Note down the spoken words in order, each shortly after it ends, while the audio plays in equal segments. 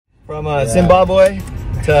From Zimbabwe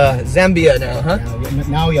to Zambia now, huh?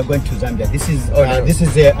 Now we are going to Zambia. This is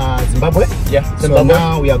Zimbabwe. Yeah, Zimbabwe. So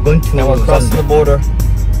now we are going to. Now we're crossing the border. Yeah.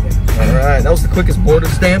 All right, that was the quickest border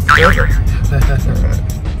stamp ever.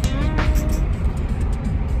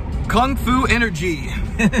 Kung Fu Energy.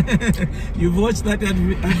 You've watched that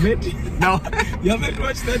advert? No. You haven't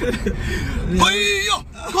watched that?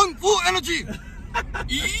 Kung Fu Energy.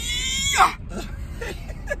 Yeah.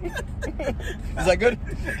 Is that good?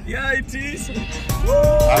 Yeah, it is.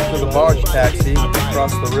 After the barge taxi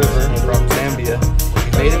across the river from Zambia,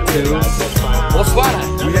 we made it to Botswana.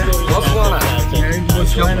 Yeah, Botswana.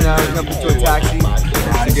 Just jumping out, jumping into a taxi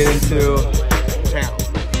to get into town.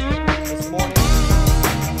 This morning,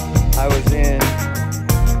 I was in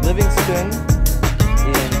Livingstone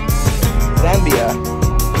in Zambia.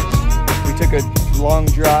 We took a long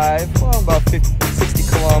drive, well, about 60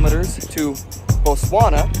 kilometers to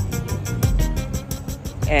Botswana,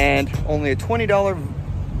 and only a $20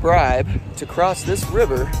 bribe to cross this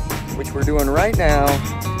river, which we're doing right now,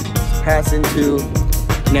 pass into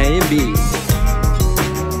Namibia.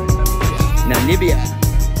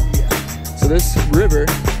 So this river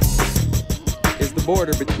is the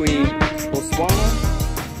border between Botswana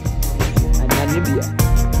and Namibia.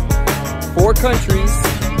 4 countries,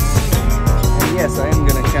 and yes, I am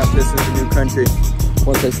gonna count this as a new country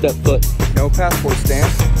once I step foot. No passport stamp.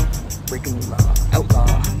 Breaking the law. Outlaw.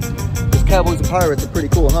 Those cowboys and pirates are pretty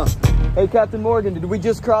cool, huh? Hey, Captain Morgan, did we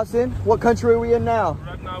just cross in? What country are we in now?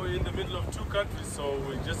 Right now we're in the middle of 2 countries, so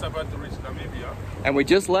we're just about to reach Namibia. And we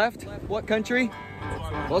just left? What country?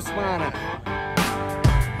 Botswana.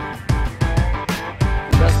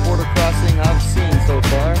 The best border crossing I've seen so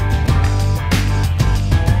far.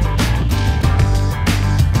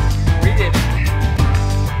 We did it.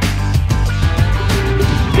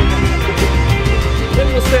 Then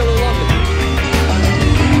we'll sail to London.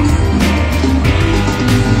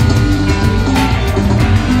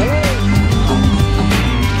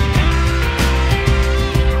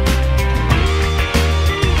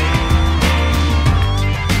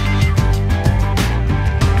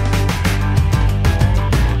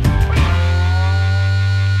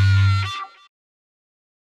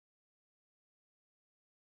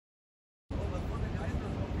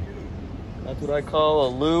 That's what I call a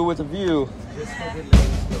loo with a view.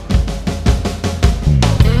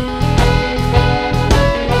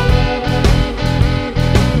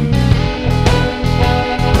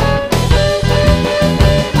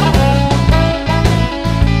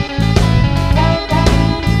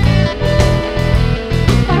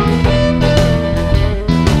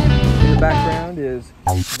 In the background is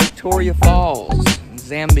Victoria Falls,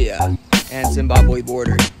 Zambia and Zimbabwe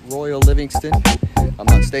border. Royal Livingston. I'm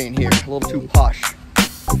not staying here. A little too posh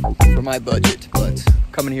for my budget, but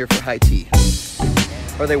coming here for high tea.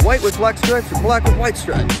 Are they white with black stripes or black with white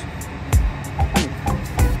stripes?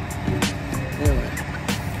 Anyway.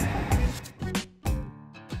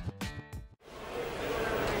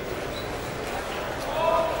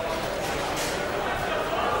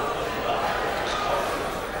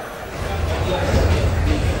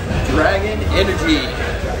 Dragon energy.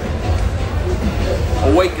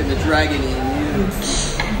 Awaken the dragon in you.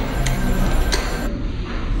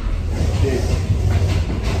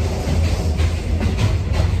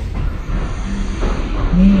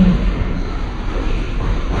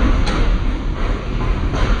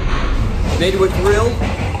 Made with real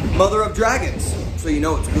mother of dragons, so you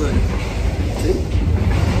know it's good. See?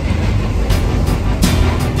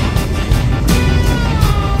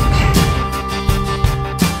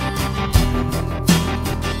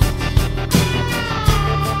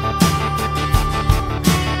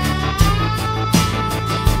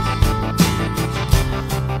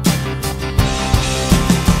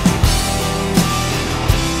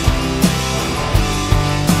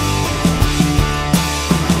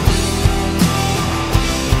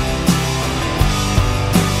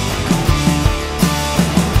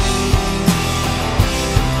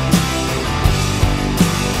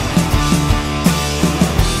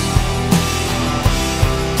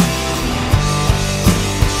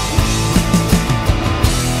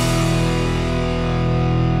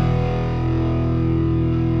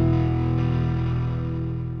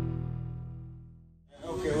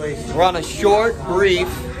 We're on a short, brief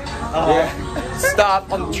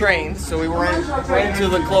stop on the train, so we ran to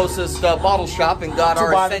the closest bottle shop and got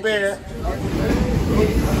our essentials.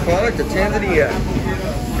 Product of Tanzania.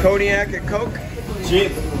 Cognac and Coke.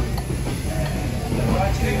 Cheers.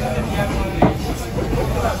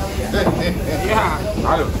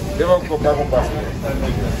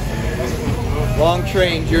 Long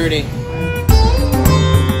train journey.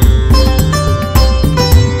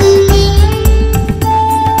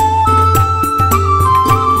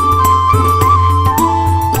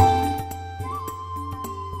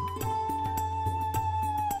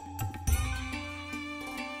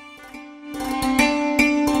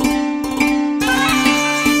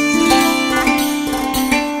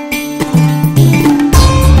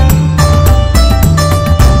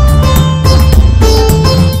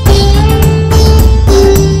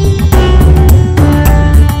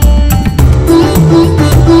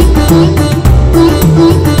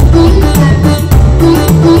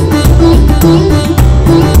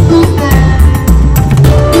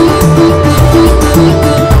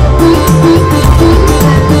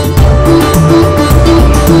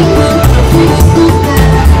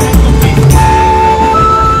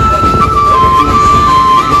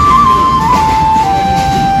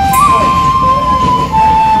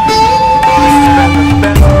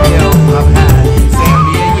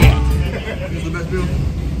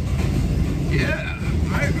 Yeah,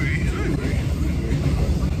 I agree.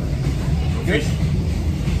 Good?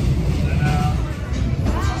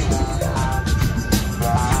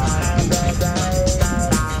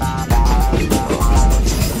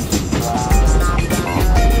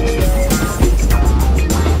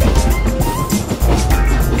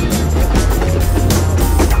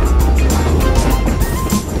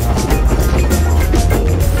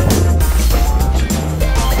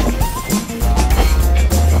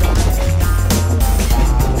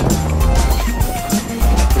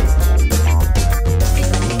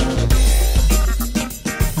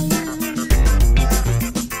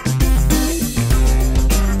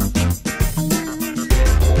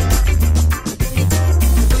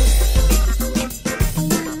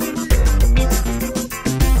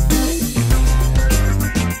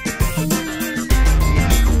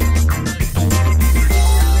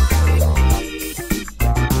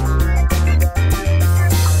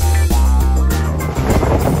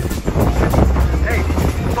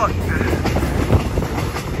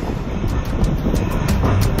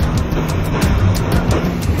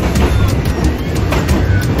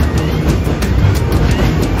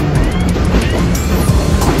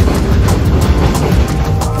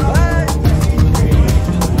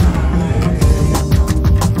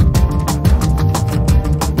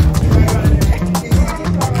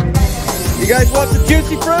 You guys want some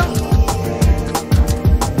juicy fruit?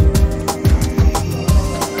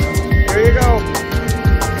 Here you go.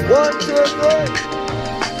 1, 2, 3.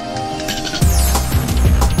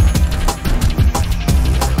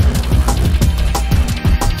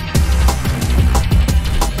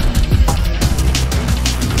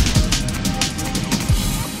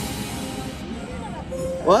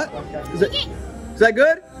 What? Is that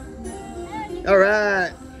good? All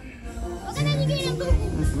right.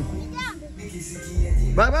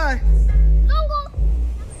 Bye-bye.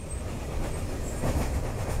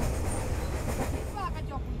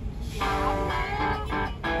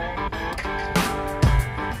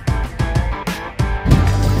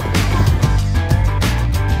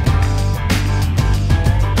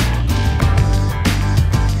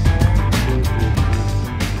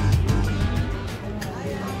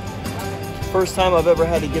 First time I've ever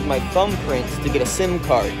had to give my thumbprints to get a SIM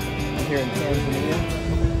card. I'm here in Tanzania,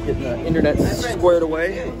 getting the internet squared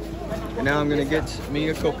away, and now I'm gonna get me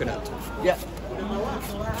a coconut. Yeah.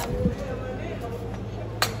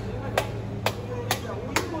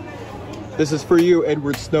 This is for you,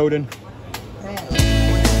 Edward Snowden.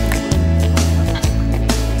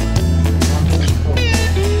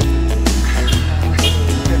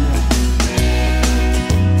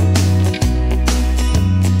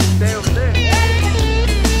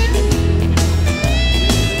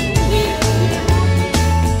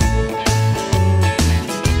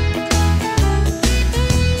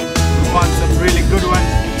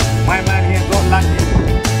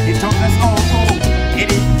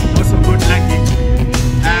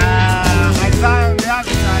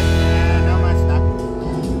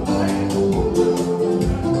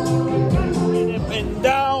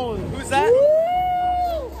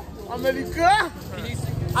 America,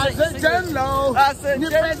 Azajano,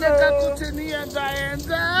 Nipeleka Kutinia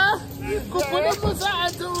Diana, Kupuna Musa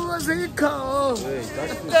Atu Ziko,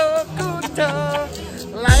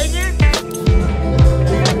 like